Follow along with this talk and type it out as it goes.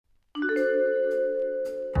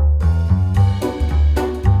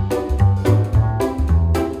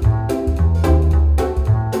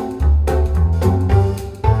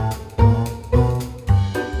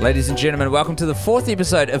Ladies and gentlemen, welcome to the fourth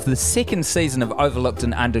episode of the second season of Overlooked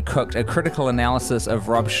and Undercooked, a critical analysis of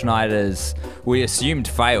Rob Schneider's, we assumed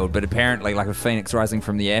failed, but apparently like a phoenix rising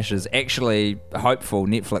from the ashes, actually hopeful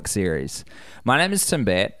Netflix series. My name is Tim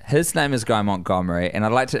Batt, his name is Guy Montgomery, and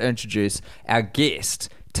I'd like to introduce our guest,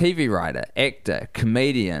 TV writer, actor,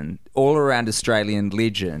 comedian, all-around Australian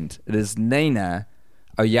legend. It is Nina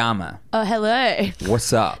Oyama. Oh, hello.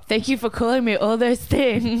 What's up? Thank you for calling me all those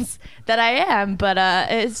things that I am, but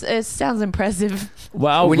it sounds impressive.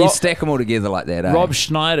 Well, when you stack them all together like that, Rob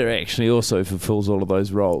Schneider actually also fulfills all of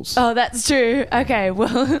those roles. Oh, that's true. Okay,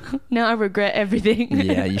 well, now I regret everything.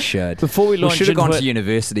 Yeah, you should. Before we launch should have gone into to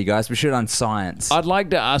university, guys. We should have done science. I'd like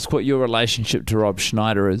to ask what your relationship to Rob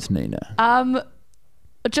Schneider is, Nina.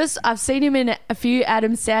 I've seen him in a few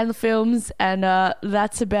Adam Sandler films, and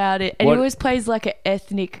that's about it. And he always plays like an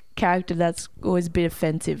ethnic character that's always a bit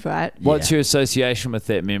offensive, right? What's your association with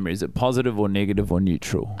that memory? Is it positive or negative or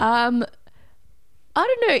neutral? I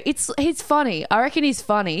don't know. He's funny. I reckon he's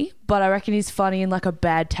funny, but I reckon he's funny in like a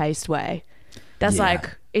bad taste way. That's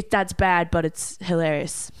that's bad, but it's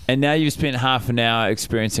hilarious. And now you've spent half an hour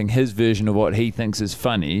experiencing his version of what he thinks is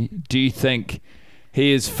funny. Do you think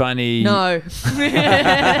he is funny? No.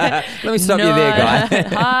 Let me stop you there, Guy.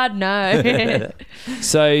 Hard no.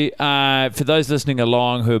 So for those listening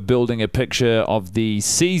along who are building a picture of the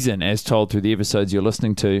season as told through the episodes you're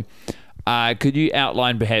listening to, could you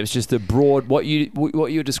outline perhaps just the broad, what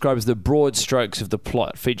you describe as the broad strokes of the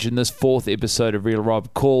plot featured in this fourth episode of Real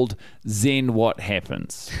Rob called Zen What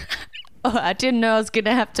Happens? Oh, I didn't know I was going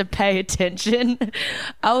to have to pay attention.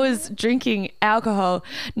 I was drinking alcohol.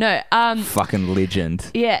 No. Fucking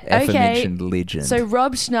legend. Yeah, Aforementioned legend. So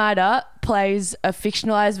Rob Schneider plays a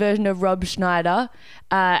fictionalized version of Rob Schneider,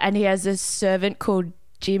 and he has a servant called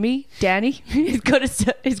Danny. He's got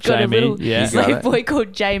a little slave boy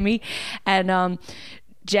called Jamie. And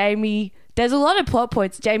Jamie... There's a lot of plot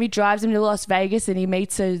points. Jamie drives him to Las Vegas and he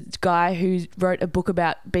meets a guy who wrote a book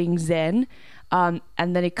about being Zen. And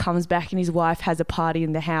then he comes back and his wife has a party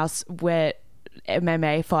in the house where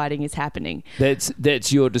MMA fighting is happening.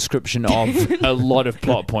 That's your description of a lot of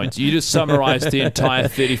plot points. You just summarised the entire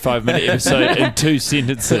 35-minute episode in 2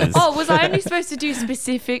 sentences. Oh, was I only supposed to do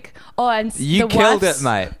specific? Oh, and you killed it,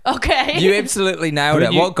 mate. Okay. You absolutely nailed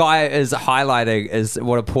it. What Guy is highlighting is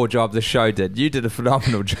what a poor job the show did. You did a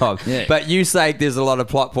phenomenal job. Yeah. But you saying there's a lot of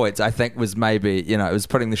plot points, I think was maybe, it was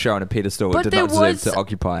putting the show on a pedestal it did not deserve to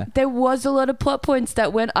occupy. There was a lot of plot points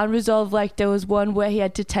that went unresolved. Like there was one where he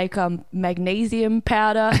had to take magnesium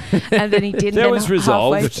powder and then he didn't. That was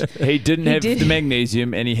resolved. He didn't have the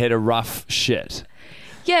magnesium and he had a rough shit.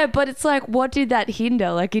 Yeah, but it's like, what did that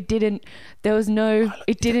hinder? Like it didn't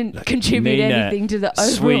contribute Nina, anything to the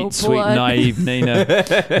overall plot. Sweet, naive Nina.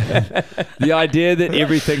 The idea that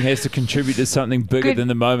everything has to contribute to something bigger than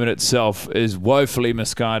the moment itself is woefully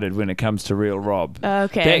misguided when it comes to Real Rob.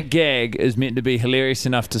 Okay. That gag is meant to be hilarious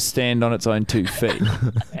enough to stand on its own 2 feet.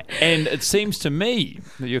 And it seems to me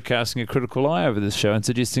that you're casting a critical eye over this show and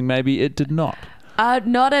suggesting maybe it did not.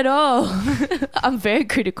 Not at all. I'm very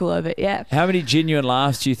critical of it, yeah. How many genuine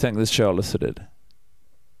laughs do you think this show elicited?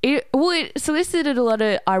 It solicited a lot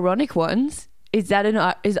of ironic ones.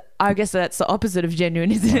 I guess that's the opposite of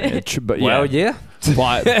genuine, isn't it? But yeah.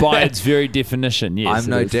 By its very definition, yes.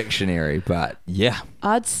 I'm no dictionary, but yeah.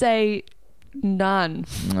 I'd say none.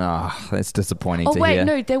 Oh, that's disappointing to hear. Oh, wait,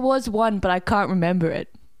 no, there was one, but I can't remember it.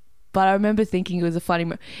 But I remember thinking it was a funny...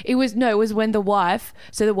 It was when the wife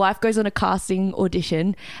goes on a casting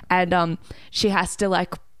audition and she has to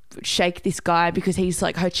like shake this guy because he's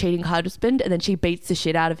like her cheating husband, and then she beats the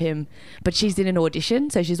shit out of him. But she's in an audition,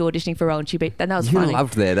 so she's auditioning for a role and that was funny. You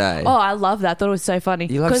loved that, eh? Oh, I love that. I thought it was so funny.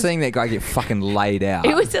 You love seeing that guy get fucking laid out.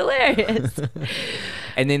 It was hilarious.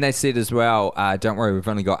 And then they said as well, don't worry, we've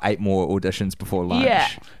only got 8 more auditions before lunch. Yeah.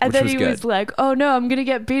 And then he was like, oh no, I'm going to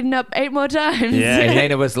get beaten up 8 more times. Yeah, and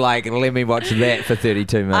Nina was like, let me watch that for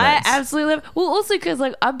 32 minutes. I absolutely love it. Well, also because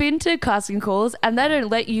like I've been to casting calls and they don't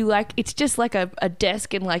let you like, it's just like a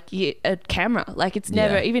desk and like a camera. Like it's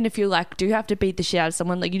never, even if you like do have to beat the shit out of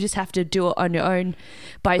someone, like you just have to do it on your own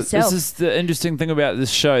by yourself. This is the interesting thing about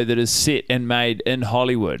this show that is set and made in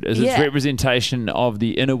Hollywood, is its representation of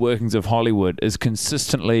the inner workings of Hollywood is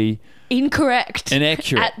consistently... inaccurate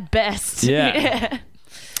at best. Yeah.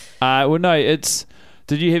 Well, no, it's...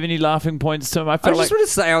 Did you have any laughing points, Tim? I just want to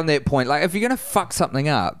say on that point, like if you're going to fuck something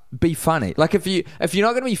up, be funny. Like if you're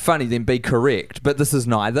not going to be funny, then be correct. But this is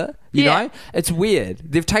neither. You know, it's weird.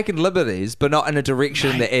 They've taken liberties, but not in a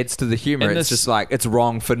direction that adds to the humor. It's just like it's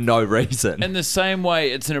wrong for no reason. In the same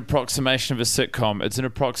way, it's an approximation of a sitcom. It's an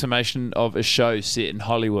approximation of a show set in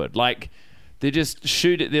Hollywood. Like They're just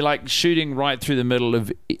they're like shooting right through the middle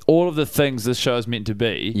of all of the things this show is meant to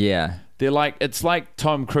be. Yeah. It's like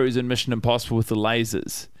Tom Cruise in Mission Impossible with the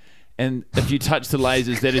lasers. And if you touch the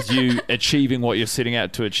lasers, that is you achieving what you're setting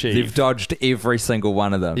out to achieve. They've dodged every single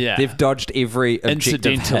one of them. Yeah. They've dodged every objective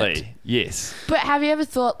incidentally hit. Yes. But have you ever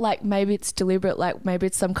thought like maybe it's deliberate, like maybe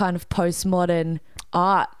it's some kind of postmodern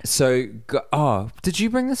art? So, did you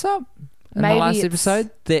bring this up in Maybe the last it's- episode?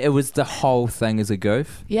 That it was the whole thing as a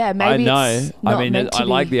goof? Yeah, maybe I know. it's not meant to I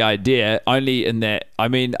like be. the idea. Only in that. I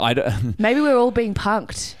mean, I don't. Maybe we're all being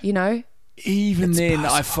punked, you know? Even then,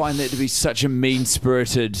 I find that to be such a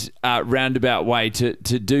mean-spirited, roundabout way to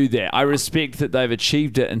do that. I respect that they've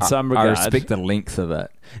achieved it in some regard. I respect the length of it.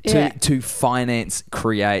 Yeah. To finance,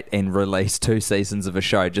 create, and release 2 seasons of a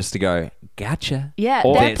show just to go, gotcha. Yeah,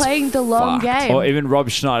 Or- they're That's playing the long fucked. game. Or even Rob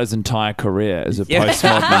Schneider's entire career as a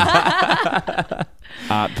postmodern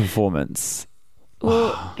art performance.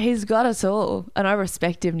 Well, he's got us all, and I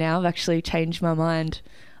respect him now. I've actually changed my mind.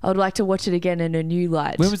 I would like to watch it again in a new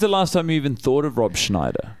light. When was the last time you even thought of Rob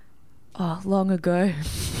Schneider? Oh, long ago.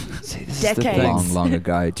 See, this Decades. Long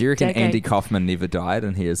ago. Do you reckon Decade. Andy Kaufman never died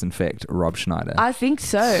and he is in fact Rob Schneider? I think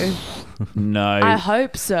so. No. I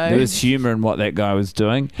hope so. There was humour in what that guy was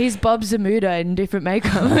doing. He's Bob Zamuda in different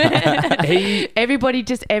makeup.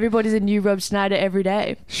 Everybody's a new Rob Schneider every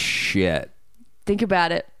day. Shit. Think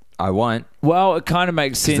about it. I won't. Well, it kind of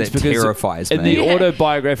makes sense that because terrifies in me. the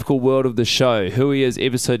autobiographical world of the show, who he is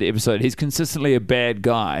episode to episode, he's consistently a bad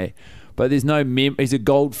guy, but there's no he's a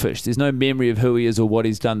goldfish. There's no memory of who he is or what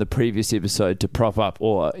he's done the previous episode to prop up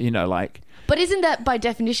or, like... But isn't that by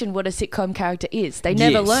definition what a sitcom character is? They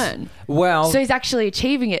never Yes. learn. Well, So he's actually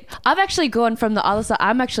achieving it. I've actually gone from the other side.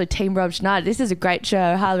 I'm actually Team Rob Schneider. This is a great show.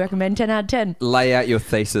 I highly recommend. 10 out of 10. lay out your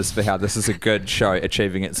thesis for how this is a good show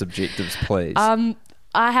achieving its objectives, please.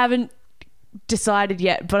 I haven't decided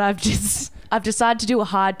yet, but I've decided to do a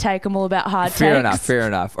hard take. I'm all about hard takes. Fair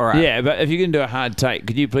enough. All right. Yeah, but if you're going to do a hard take,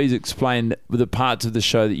 could you please explain the parts of the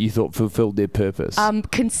show that you thought fulfilled their purpose?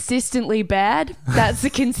 Consistently bad. That's the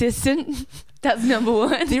consistent. That's number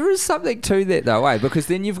one. There is something to that though, because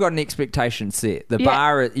then you've got an expectation set. The Yeah.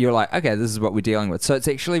 bar, you're like, okay, this is what we're dealing with. So it's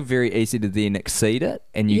actually very easy to then exceed it,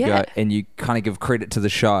 and you Yeah. go and you kind of give credit to the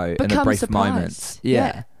show in a Become brief surprised. moment.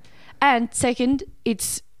 Yeah. And second,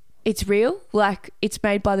 it's real. Like, it's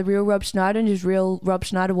made by the real Rob Schneider and his real Rob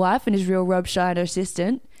Schneider wife and his real Rob Schneider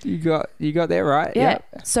assistant. You got that right. Yeah.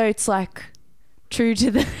 So it's like true to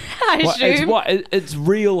the. I assume. It's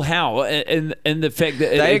real how in the fact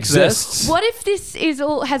that it They exists. What if this has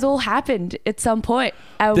all happened at some point?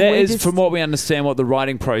 And That we're is, just- from what we understand, what the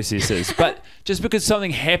writing process is. But just because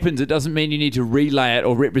something happens, it doesn't mean you need to relay it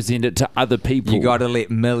or represent it to other people. You got to let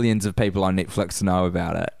millions of people on Netflix know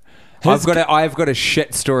about it. His- I've got a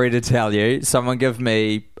shit story to tell you. Someone give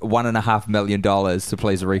me $1.5 million to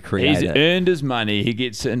please recreate He's it. earned his money. He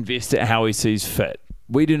gets to invest it how he sees fit.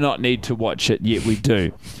 We do not need to watch it, yet we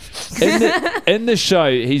do. In the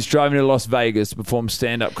show, he's driving to Las Vegas to perform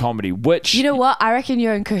stand-up comedy, which... You know what? I reckon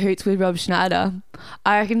you're in cahoots with Rob Schneider.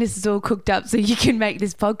 I reckon this is all cooked up so you can make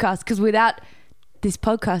this podcast. Because without this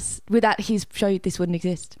podcast, without his show, this wouldn't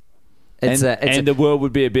exist. And the world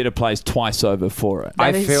would be a better place twice over for it.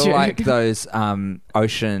 That I is feel true. like those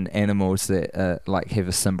ocean animals that like have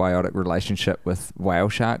a symbiotic relationship with whale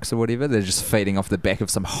sharks or whatever. They're just feeding off the back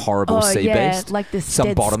of some horrible sea beast, like the some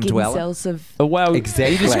dead bottom skin dweller. cells of. A whale... Exactly. Are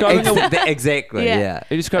you describing a, exactly. Yeah. Yeah. are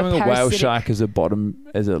you describing A a whale parasitic- shark as a bottom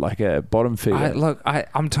feeder?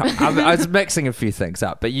 I was mixing a few things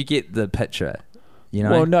up, but you get the picture. You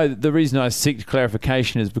know, Well, no, the reason I seek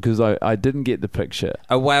clarification is because I didn't get the picture.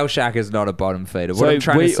 a whale shark is not a bottom feeder. What So I'm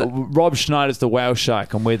trying to say, Rob Schneider's the whale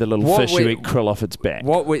shark and we're the little fish who eat krill off its back.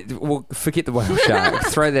 well, forget the whale shark.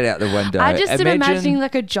 Throw that out the window. I just am Imagine- imagining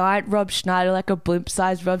like a giant Rob Schneider, like a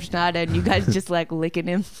blimp-sized Rob Schneider, and you guys just like licking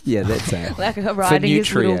him, Yeah, that's it. like riding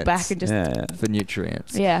his little nutrients. back and just Yeah. For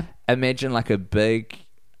nutrients. yeah. Imagine like a big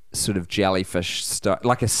sort of jellyfish,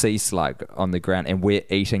 like a sea slug on the ground, and we're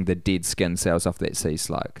eating the dead skin cells off that sea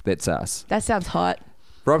slug. That's us. That sounds hot.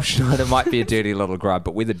 Rob Schneider might be a dirty little grub,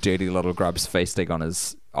 but we're the dirty little grubs feasting on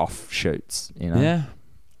his offshoots. You know, Yeah.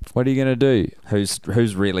 What are you going to do?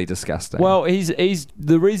 who's really disgusting. Well, he's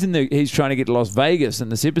the reason that he's trying to get to Las Vegas in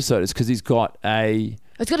this episode is because he's got a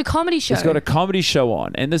comedy show. He's got a comedy show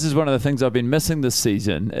on, and this is one of the things I've been missing this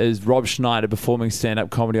season is Rob Schneider performing stand-up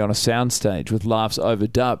comedy on a soundstage with laughs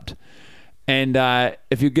overdubbed. And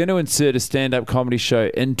if you're going to insert a stand-up comedy show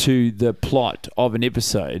into the plot of an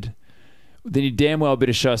episode, then you damn well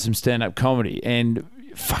better show some stand-up comedy. And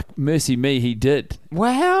fuck, mercy me, he did.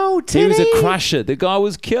 Wow, He was a crusher. The guy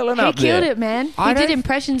was killing He up there. killed it, man. He did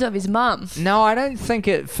impressions of his mum. No, I don't think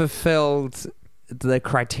it fulfilled the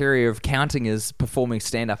criteria of counting as performing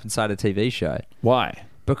stand-up inside a TV show. Why?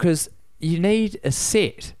 Because you need a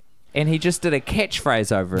set. And he just did a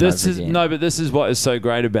catchphrase over and over again. No, but this is what is so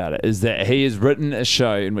great about it, is that he has written a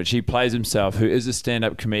show in which he plays himself, who is a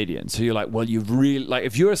stand-up comedian. So you're like, well, you've really... Like,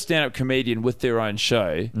 if you're a stand-up comedian with their own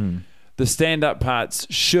show, the stand-up parts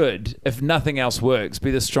should, if nothing else works,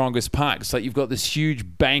 be the strongest part. It's like you've got this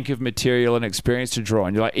huge bank of material and experience to draw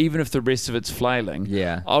on. You're like, even if the rest of it's flailing,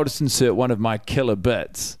 I'll just insert one of my killer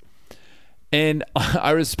bits. And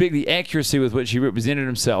I respect the accuracy with which he represented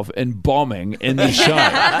himself in bombing in the show.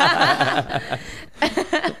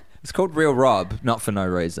 It's called Real Rob, not for no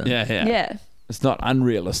reason. Yeah. It's not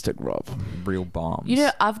unrealistic, Rob. Real bombs. You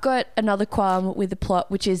know, I've got another qualm with the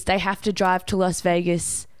plot, which is they have to drive to Las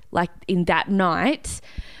Vegas like in that night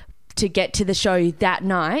to get to the show that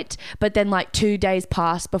night, but then like 2 days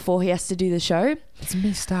pass before he has to do the show. It's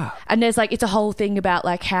messed up. And there's like, it's a whole thing about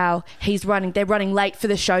like how they're running late for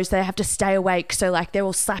the show, so they have to stay awake. So like they're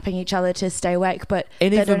all slapping each other to stay awake, but they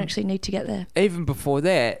don't actually need to get there. Even before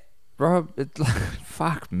that, Rob,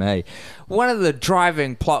 fuck me. One of the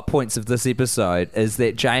driving plot points of this episode is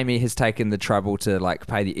that Jamie has taken the trouble to like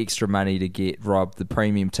pay the extra money to get Rob the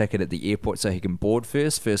premium ticket at the airport so he can board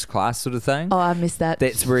first class sort of thing. Oh, I missed that.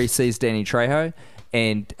 That's where he sees Danny Trejo.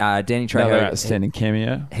 And Danny Trejo... Another outstanding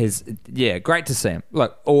cameo. Great to see him.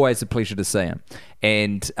 Look, always a pleasure to see him.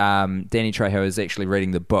 And Danny Trejo is actually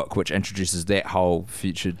reading the book, which introduces that whole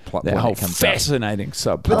future plot point that comes fascinating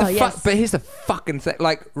subplot. But here's the fucking thing.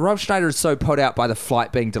 Like, Rob Schneider is so put out by the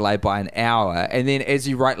flight being delayed by an hour. And then, as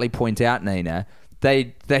you rightly point out, Nina,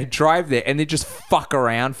 they drive there and they just fuck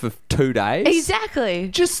around for 2 days. Exactly.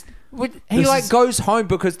 He goes home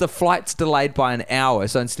because the flight's delayed by an hour,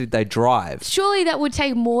 so instead they drive. Surely that would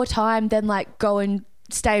take more time than like going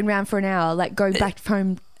staying around for an hour, like going back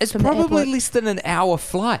home. It's probably less than an hour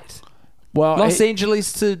flight. Well, Los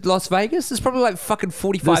Angeles to Las Vegas is probably like fucking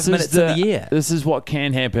 45 minutes in the year. This is what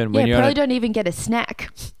can happen when you probably don't even get a snack.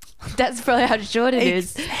 That's probably how short it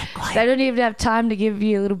is. They don't even have time to give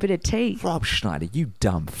you a little bit of tea. Rob Schneider, you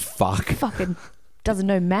dumb fuck. Fucking doesn't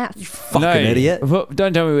know math. You fucking idiot.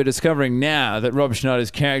 Don't tell me we're discovering now that Rob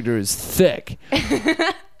Schneider's character is thick.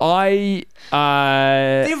 They've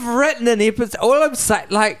written an episode. All I'm saying,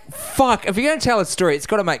 like, fuck, if you're going to tell a story, it's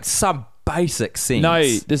got to make some basic sense. No,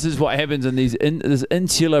 this is what happens in this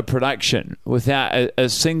insular production without a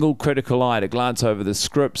single critical eye to glance over the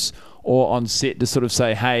scripts or on set to sort of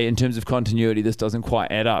say, hey, in terms of continuity, this doesn't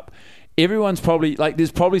quite add up. Everyone's probably, like,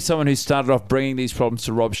 there's probably someone who started off bringing these problems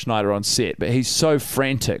to Rob Schneider on set, but he's so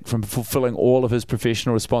frantic from fulfilling all of his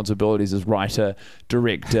professional responsibilities as writer,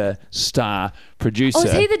 director, star, producer. Oh,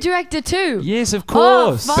 is he the director too? Yes, of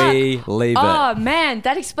course. Oh, Believe it. Oh, man,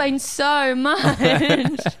 that explains so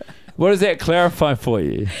much. What does that clarify for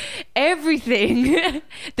you? Everything.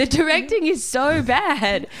 The directing is so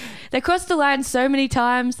bad. They cross the line so many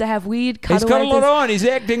times. They have weird cutaways. He's got a lot on. He's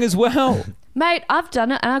acting as well. Mate, I've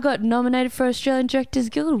done it and I got nominated for Australian Directors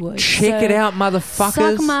Guild Award. Check it out, motherfuckers.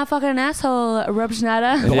 Suck my fucking asshole, Rob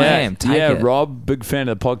Schneider. Blam, take it. Rob, big fan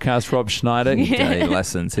of the podcast, Rob Schneider. He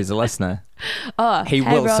listens. He's a listener. Oh, he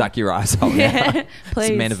will Rob. suck your asshole now.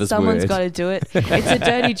 Please, someone's got to do it. It's a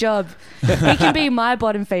dirty job. He can be my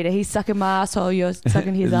bottom feeder. He's sucking my asshole. You're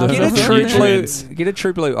sucking his asshole. Get a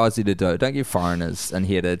true blue Aussie to do it. Don't get foreigners in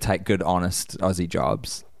here to take good, honest Aussie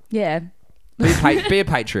jobs. Yeah. Be a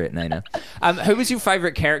patriot, Nina. Who was your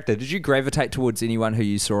favourite character? Did you gravitate towards anyone who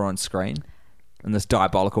you saw on screen in this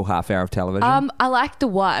diabolical half hour of television? I liked the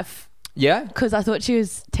wife. Yeah? Because I thought she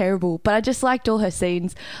was terrible. But I just liked all her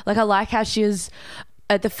scenes. Like, I like how she was...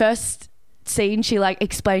 At the first scene, she, like,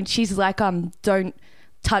 explained... She's like, don't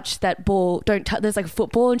touch that ball. There's, like, a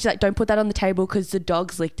football. And she's like, don't put that on the table because the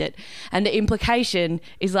dog's licked it. And the implication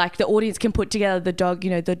is, like, the audience can put together the dog,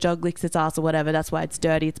 the dog licks its ass or whatever. That's why it's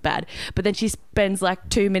dirty. It's bad. But then she spends, like,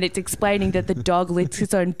 2 minutes explaining that the dog licks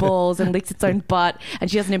its own balls and licks its own butt.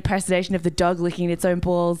 And she has an impersonation of the dog licking its own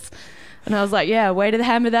balls. And I was like, yeah, way to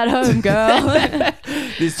hammer that home, girl.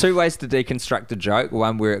 There's two ways to deconstruct a joke.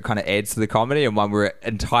 One where it kind of adds to the comedy and one where it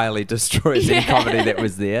entirely destroys any comedy that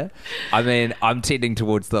was there. I mean, I'm tending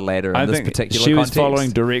towards the latter in this particular she context. was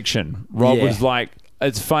following direction. Rob was like,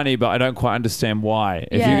 it's funny, but I don't quite understand why.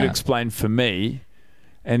 If you could explain for me...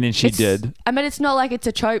 And then she did. I mean, it's not like it's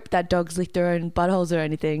a trope that dogs lick their own buttholes or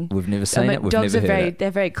anything. We've never seen it. We've dogs never heard it.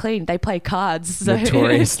 They're very clean. They play cards. So.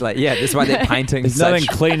 Notorious. That's why they're painting. There's nothing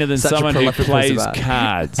cleaner than someone who plays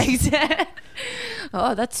cards. Exactly.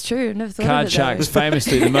 Oh, that's true. Never thought Card of it. sharks,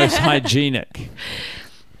 famously the most hygienic.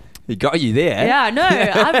 He got you there. Yeah, no,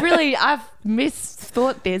 I've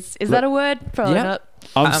misthought this. Is that a word? Probably not.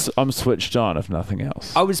 I'm switched on, if nothing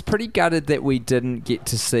else. I was pretty gutted that we didn't get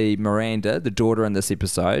to see Miranda, the daughter, in this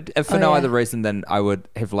episode. If for no other reason than I would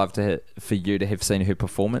have loved for you to have seen her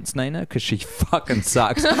performance, Nina, because she fucking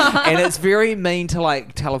sucks. And it's very mean to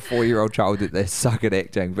like tell a 4-year-old child that they suck at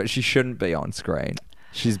acting, but she shouldn't be on screen.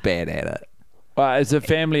 She's bad at it. It's a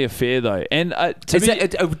family affair, though. And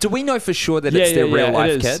do we know for sure that it's their real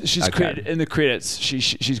life kid? She's in the credits.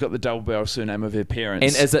 She's got the double barrel surname of her parents.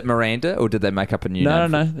 And is it Miranda, or did they make up a new name?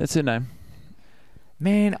 No, that's her name.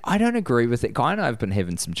 Man, I don't agree with it. Guy and I have been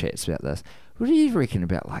having some chats about this. What do you reckon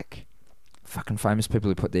about like fucking famous people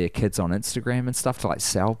who put their kids on Instagram and stuff to like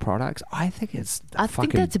sell products? I think it's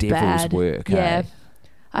fucking devil's work. Yeah.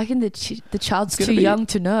 I think the child's too young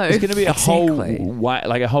to know. There's going to be a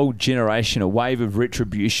whole generation, a wave of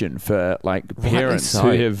retribution for like parents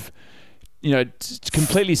who have,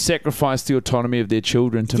 completely sacrificed the autonomy of their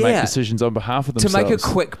children to make decisions on behalf of themselves. To make a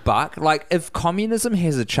quick buck. Like, if communism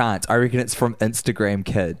has a chance, I reckon it's from Instagram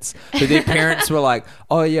kids. But their parents were like,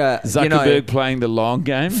 oh yeah, Zuckerberg playing the long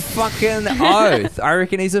game. Fucking oath. I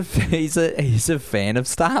reckon he's a fan of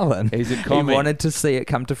Stalin. He's a commie. He wanted to see it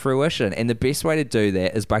come to fruition. And the best way to do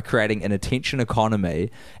that is by creating an attention economy.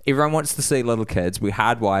 Everyone wants to see little kids. We're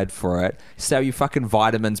hardwired for it. Sell you fucking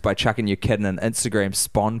vitamins by chucking your kid in an Instagram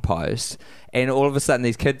spawn post. And all of a sudden,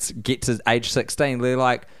 these kids get to age 16. They're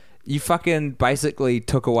like, you fucking basically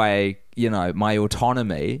took away, my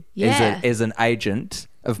autonomy as an agent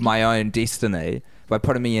of my own destiny by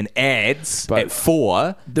putting me in ads at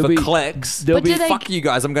 4 for clicks. Fuck you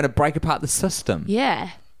guys, I'm going to break apart the system.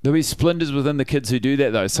 Yeah. There'll be splinters within the kids who do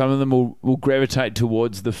that, though. Some of them will gravitate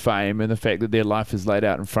towards the fame and the fact that their life is laid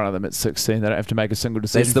out in front of them at 16. They don't have to make a single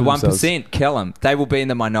decision. That's the 1%. Kill them. They will be in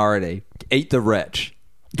the minority. Eat the rich.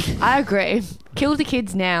 I agree. Kill the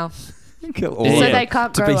kids now. Kill all so they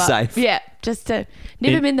can't grow to be up. safe. Yeah, just to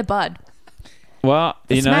nip them in the bud. Well,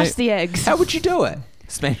 smash the eggs. How would you do it?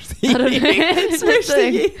 Smash the eggs. Smash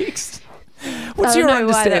the eggs. What's your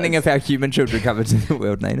understanding of how human children come into the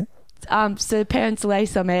world, Nina? So parents lay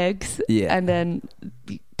some eggs, and then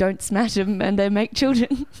don't smash them, and they make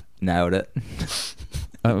children. Nailed it.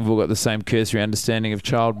 We've all got the same cursory understanding of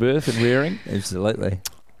childbirth and rearing. Absolutely.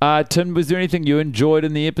 Tim, was there anything you enjoyed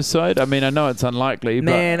in the episode? I mean, I know it's unlikely,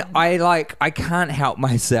 Man, but... I can't help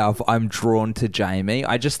myself. I'm drawn to Jamie.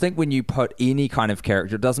 I just think when you put any kind of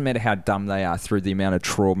character, it doesn't matter how dumb they are, through the amount of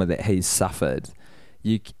trauma that he's suffered,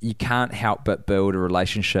 you can't help but build a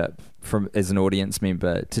relationship as an audience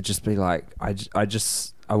member to just be like, I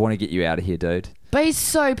want to get you out of here, dude. But he's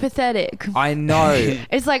so pathetic. I know.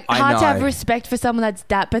 It's like hard to have respect for someone that's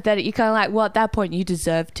that pathetic. You're kind of like, well, at that point, you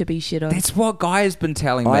deserve to be shit on. That's what Guy has been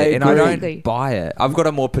telling me, and I don't buy it. I've got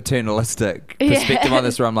a more paternalistic perspective on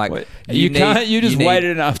this, where I'm like, you just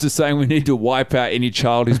waited enough to saying we need to wipe out any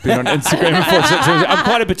child who's been on Instagram for 6 years. I'm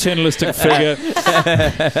quite a paternalistic figure.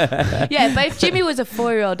 Yeah, but if Jimmy was a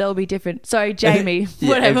 4-year-old, that would be different. Sorry, Jamie.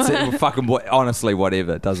 Whatever. Fucking honestly,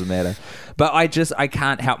 whatever. It doesn't matter. But I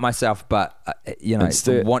can't help myself but,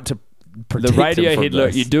 want to protect the Radiohead look.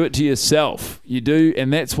 This. You do it to yourself. You do,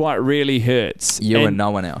 and that's why it really hurts. And no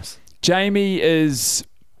one else. Jamie is...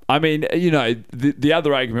 I mean, the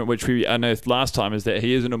other argument which we unearthed last time is that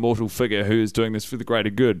he is an immortal figure who is doing this for the greater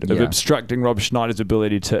good, of obstructing Rob Schneider's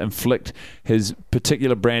ability to inflict his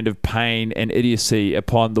particular brand of pain and idiocy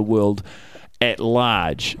upon the world at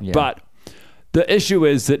large. Yeah. But the issue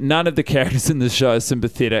is that none of the characters in the show are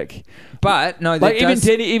sympathetic. But no, even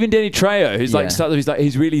Danny Trejo,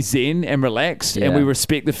 he's really zen and relaxed, and we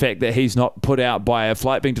respect the fact that he's not put out by a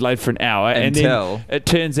flight being delayed for an hour. And then it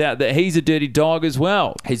turns out that he's a dirty dog as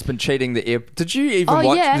well. He's been cheating the air. Did you even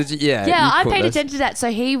watch? Yeah, I paid attention to that.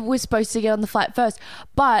 So he was supposed to get on the flight first,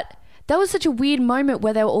 but that was such a weird moment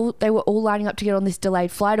where they were all lining up to get on this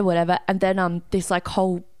delayed flight or whatever, and then this like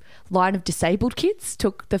whole line of disabled kids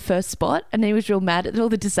took the first spot, and he was real mad at all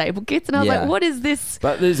the disabled kids, and I was like, what is this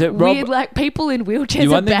weird like people in wheelchairs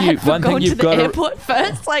are bad for going to the airport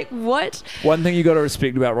first? Like, what? One thing you got to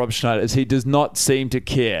respect about Rob Schneider is he does not seem to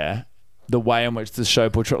care the way in which the show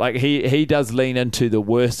portrays. Like he does lean into the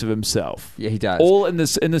worst of himself. Yeah, he does. All in the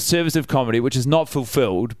service of comedy, which is not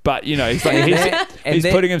fulfilled, but he's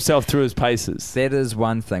putting himself through his paces. That is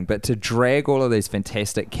one thing, but to drag all of these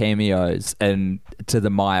fantastic cameos into the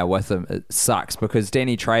mire with him, it sucks, because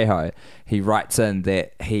Danny Trejo, he writes in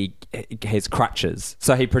that he has crutches,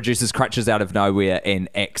 so he produces crutches out of nowhere and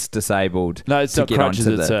acts disabled. No, it's not crutches.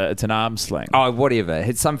 It's an arm sling. Oh, whatever.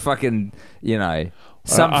 It's some fucking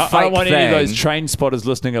I don't want any of those train spotters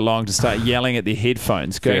listening along to start yelling at their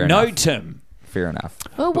headphones going, no, Tim, fair enough.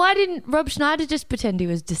 Well, why didn't Rob Schneider just pretend he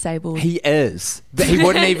was disabled? He is. But he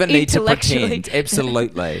wouldn't even need to Intellectually. pretend.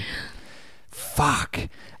 Absolutely. Fuck.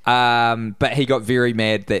 But he got very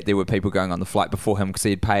mad that there were people going on the flight before him because he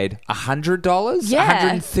had paid $100,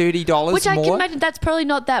 Yeah. $130 Which I more. can imagine that's probably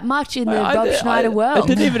not that much in the Rob Schneider world. It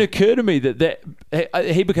didn't even occur to me that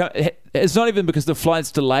he become. It's not even because the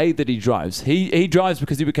flight's delayed that he drives. He drives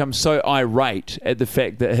because he becomes so irate at the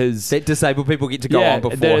fact that that disabled people get to go on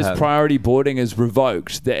before that him. his priority boarding is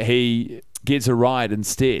revoked, that he gets a ride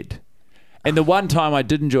instead. And the one time I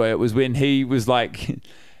did enjoy it was when he was like...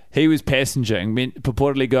 He was passengering,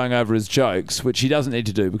 purportedly going over his jokes, which he doesn't need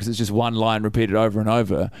to do because it's just one line repeated over and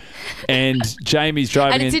over. And Jamie's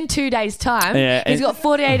driving... And it's in 2 days' time. Yeah, He's got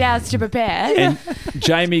 48 hours to prepare. And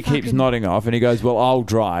Jamie keeps nodding off and he goes, well, I'll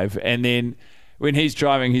drive. And then when he's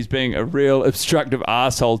driving, he's being a real obstructive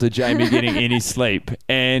asshole to Jamie getting any sleep.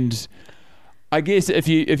 And I guess if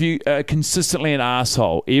you are consistently an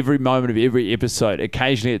asshole every moment of every episode,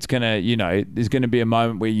 occasionally it's going to, there's going to be a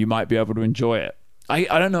moment where you might be able to enjoy it.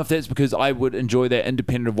 I don't know if that's because I would enjoy that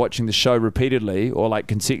independent of watching the show repeatedly or like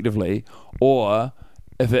consecutively, or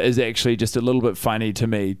if it is actually just a little bit funny to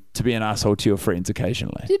me to be an asshole to your friends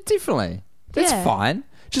occasionally. Yeah, definitely. That's fine.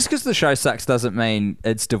 Just because the show sucks doesn't mean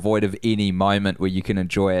it's devoid of any moment where you can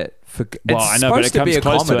enjoy it. I know, but it comes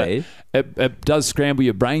close to it. It does scramble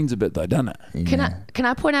your brains a bit though, doesn't it? Yeah. Can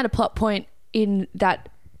I point out a plot point in that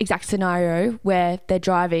exact scenario where they're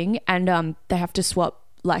driving and they have to swap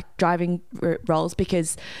like driving roles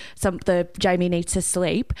because Jamie needs to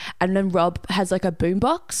sleep, and then Rob has like a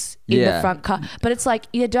boombox in the front car, but it's like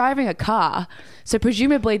you're driving a car, so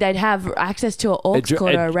presumably they'd have access to an aux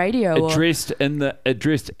cord or a radio. Addressed in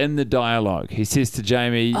the dialogue, he says to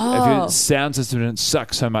Jamie, "If your sound system didn't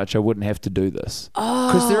suck so much, I wouldn't have to do this."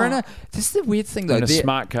 Because they're in this is the weird thing though. In a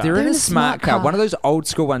smart car. They're in a smart car. One of those old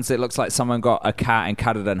school ones that looks like someone got a car and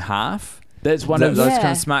cut it in half. That's one of those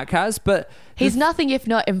kind of smart cars, but he's nothing if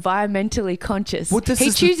not environmentally conscious. Well, he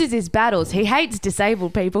chooses his battles. He hates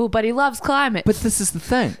disabled people, but he loves climate. But this is the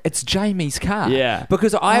thing. It's Jamie's car. Yeah.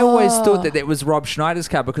 Because I always thought that was Rob Schneider's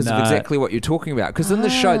car because of exactly what you're talking about. Because in the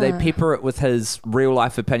show, they pepper it with his real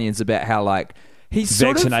life opinions about how like...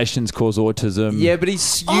 Vaccinations cause autism. Yeah, but he's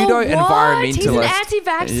pseudo-environmentalist. He's an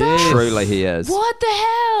anti-vaxxer? Yes. Truly he is. What the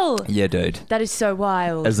hell? Yeah, dude. That is so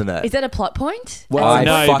wild. Isn't it? Is that a plot point? Well, I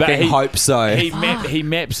no, fucking hope so. He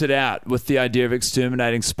maps it out with the idea of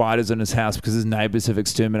exterminating spiders in his house because his neighbours have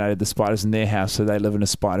exterminated the spiders in their house, so they live in a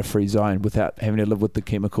spider-free zone without having to live with the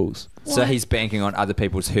chemicals. So he's banking on other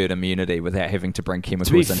people's herd immunity without having to bring chemicals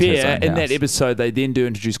into his own house. To be fair, in that episode, they then do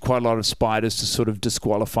introduce quite a lot of spiders to sort of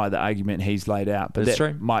disqualify the argument he's laid out. But That's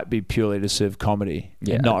true. Might be purely to serve comedy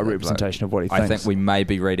and not a representation of what he thinks. I think we may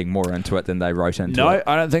be reading more into it than they wrote into it. No,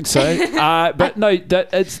 I don't think so. But no,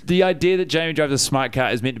 it's the idea that Jamie drives a smart car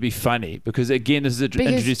is meant to be funny because, again, this is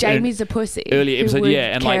introduced Jamie's a pussy. Early episode,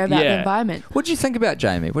 and care about the environment. What do you think about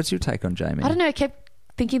Jamie? What's your take on Jamie? I don't know. I kept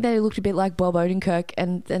thinking that he looked a bit like Bob Odenkirk,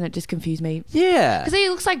 and then it just confused me. Yeah, because he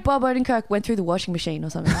looks like Bob Odenkirk went through the washing machine or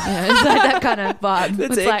something. It's like that kind of vibe.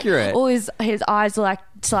 That's it's accurate. Like all his eyes are like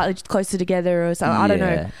slightly closer together or something. I don't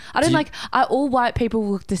know. I don't all white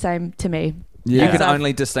people look the same to me. Yeah. You can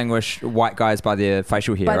only distinguish white guys by their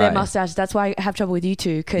facial hair, by their mustache. That's why I have trouble with you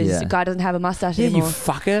two, because the guy doesn't have a mustache anymore. You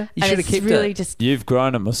fucker. You should have kept it. You've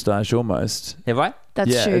grown a mustache almost. Have I?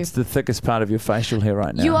 That's true. It's the thickest part of your facial hair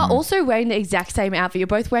right now. You are also wearing the exact same outfit. You're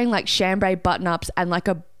both wearing like chambray button-ups and like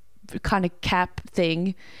a kind of cap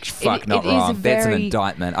thing. Not wrong. That's an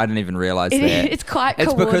indictment. I didn't even realise that. It's quite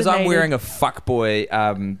It's because I'm wearing a fuckboy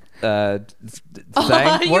thing.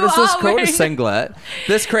 What is this called? A singlet.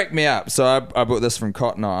 This cracked me up. So I bought this from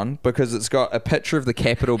Cotton On because it's got a picture of the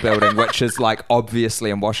Capitol building, which is like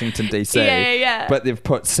obviously in Washington DC. Yeah. But they've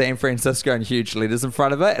put San Francisco in huge letters in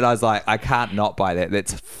front of it, and I was like, I can't not buy that.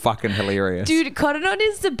 That's fucking hilarious. Dude, Cotton On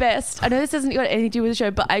is the best. I know this hasn't got anything to do with the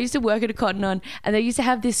show, but I used to work at a Cotton On, and they used to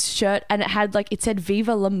have this shirt, and it said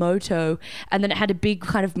Viva La Moto, and then it had a big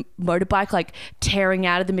kind of motorbike like tearing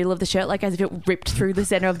out of the middle of the shirt, like as if it ripped through the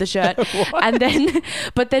center of the shirt. And then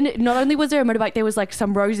not only was there a motorbike, there was like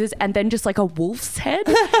some roses and then just like a wolf's head.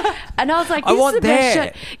 And I was like, this is the best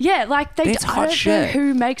shirt. Yeah, like I don't know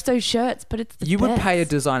who makes those shirts, but it's the You best. would pay a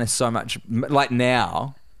designer so much, like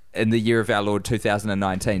now, in the year of our Lord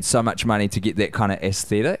 2019, so much money to get that kind of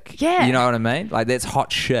aesthetic. Yeah. You know what I mean? Like that's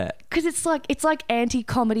hot shit. Because it's like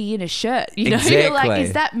anti-comedy in a shirt. You know? Exactly. You're like,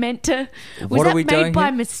 is that meant to... What are we that made doing by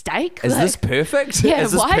here? mistake? Is this perfect? Yeah,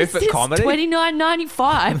 is this why perfect is this comedy?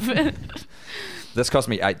 $29.95? This cost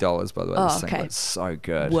me $8, by the way. Oh, This okay. thing looks so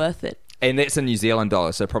good. Worth it. And that's in New Zealand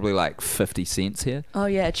dollars, so probably like 50 cents here. Oh,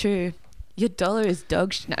 yeah, true. Your dollar is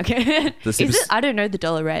dog shit. Okay. Is it? I don't know the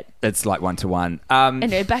dollar rate. It's like 1-to-1.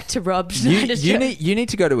 Anyway, back to Rob Schneider's you need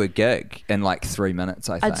to go to a gig in like 3 minutes,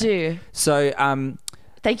 I think. I do. So,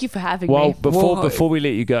 thank you for having me. Well, before we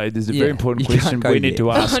let you go, there's a very important question we need to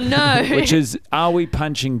ask. Oh, no. Which is, are we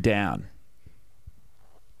punching down?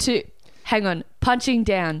 Hang on. Punching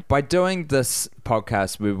down. By doing this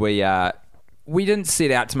podcast, we didn't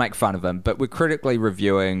set out to make fun of him, but we're critically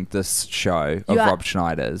reviewing this show of Rob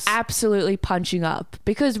Schneider's. Absolutely punching up,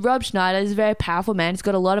 because Rob Schneider is a very powerful man. He's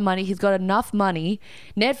got a lot of money. He's got enough money.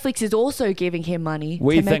 Netflix is also giving him money.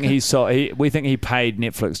 We think he paid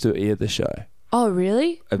Netflix to air the show. Oh,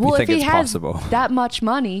 really? Well, if he has possible. That much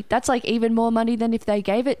money, that's like even more money than if they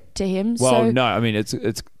gave it to him. Well, no, I mean it's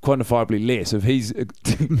quantifiably less. If he's,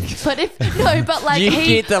 but like you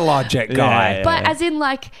get the logic, guy. Yeah. But as in,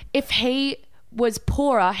 like, if he was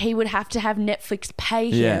poorer, he would have to have Netflix pay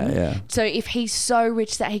him. Yeah. So if he's so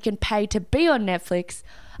rich that he can pay to be on Netflix,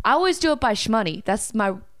 I always do it by shmoney. That's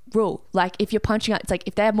my rule. Like, if you're punching out, it's like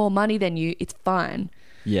if they have more money than you, it's fine.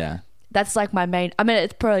 Yeah. That's like my main. I mean,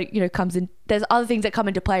 it's probably comes in. There's other things that come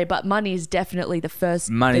into play, but money is definitely the first.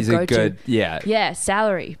 Money's a good, yeah,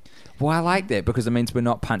 salary. Well, I like that because it means we're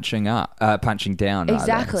not punching down.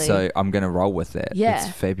 Exactly. Either. So I'm going to roll with that. Yeah,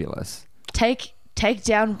 it's fabulous. Take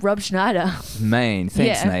down Rob Schneider. Thanks,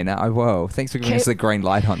 Nina. I will. Thanks for giving us the green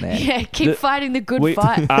light on that. Yeah, keep fighting the good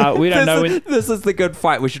fight. We don't know when this is the good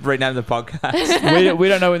fight. We should rename the podcast. we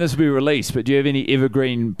don't know when this will be released, but do you have any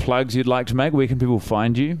evergreen plugs you'd like to make? Where can people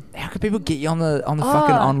find you? How can people get you on the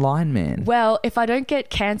fucking online, man? Well, if I don't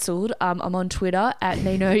get cancelled, I'm on Twitter at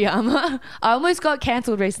Nina Oyama. I almost got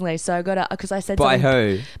cancelled recently, so I got because I said by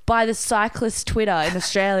who? By the cyclist Twitter in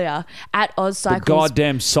Australia at OzCycles. The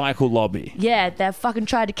goddamn cycle lobby. Yeah, they fucking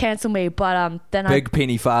tried to cancel me, but then Big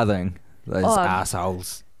penny farthing. Those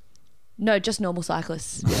assholes. No, just normal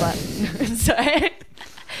cyclists.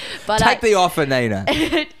 But take the offer, Nina.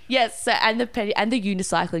 Yes, so, and the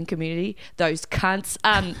unicycling community, those cunts.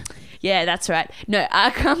 Yeah, that's right. No,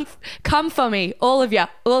 come for me, all of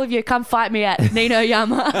you, come fight me at Nina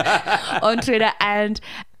Oyama on Twitter and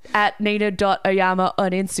at nina.oyama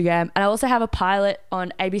on Instagram. And I also have a pilot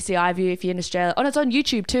on ABC iView if you're in Australia. And it's on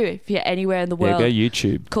YouTube too if you're anywhere in the world. Yeah, go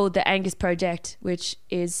YouTube. Called The Angus Project, which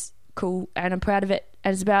is cool and I'm proud of it.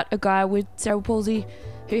 And it's about a guy with cerebral palsy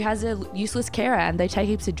who has a useless carer and they take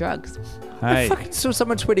heaps of drugs. Hey. I fucking saw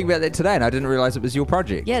someone tweeting about that today and I didn't realise it was your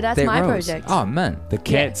project. Yeah, that's my project. Oh, man. The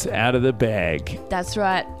cat's out of the bag. That's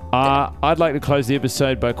right. I'd like to close the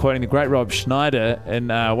episode by quoting the great Rob Schneider in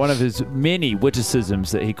one of his many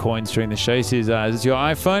witticisms that he coins during the show. He says, is this your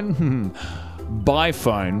iPhone? Buy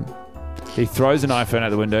phone. He throws an iPhone out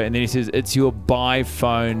the window and then he says, it's your buy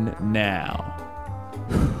phone now.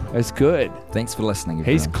 That's good. Thanks for listening,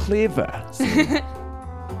 everyone. He's clever.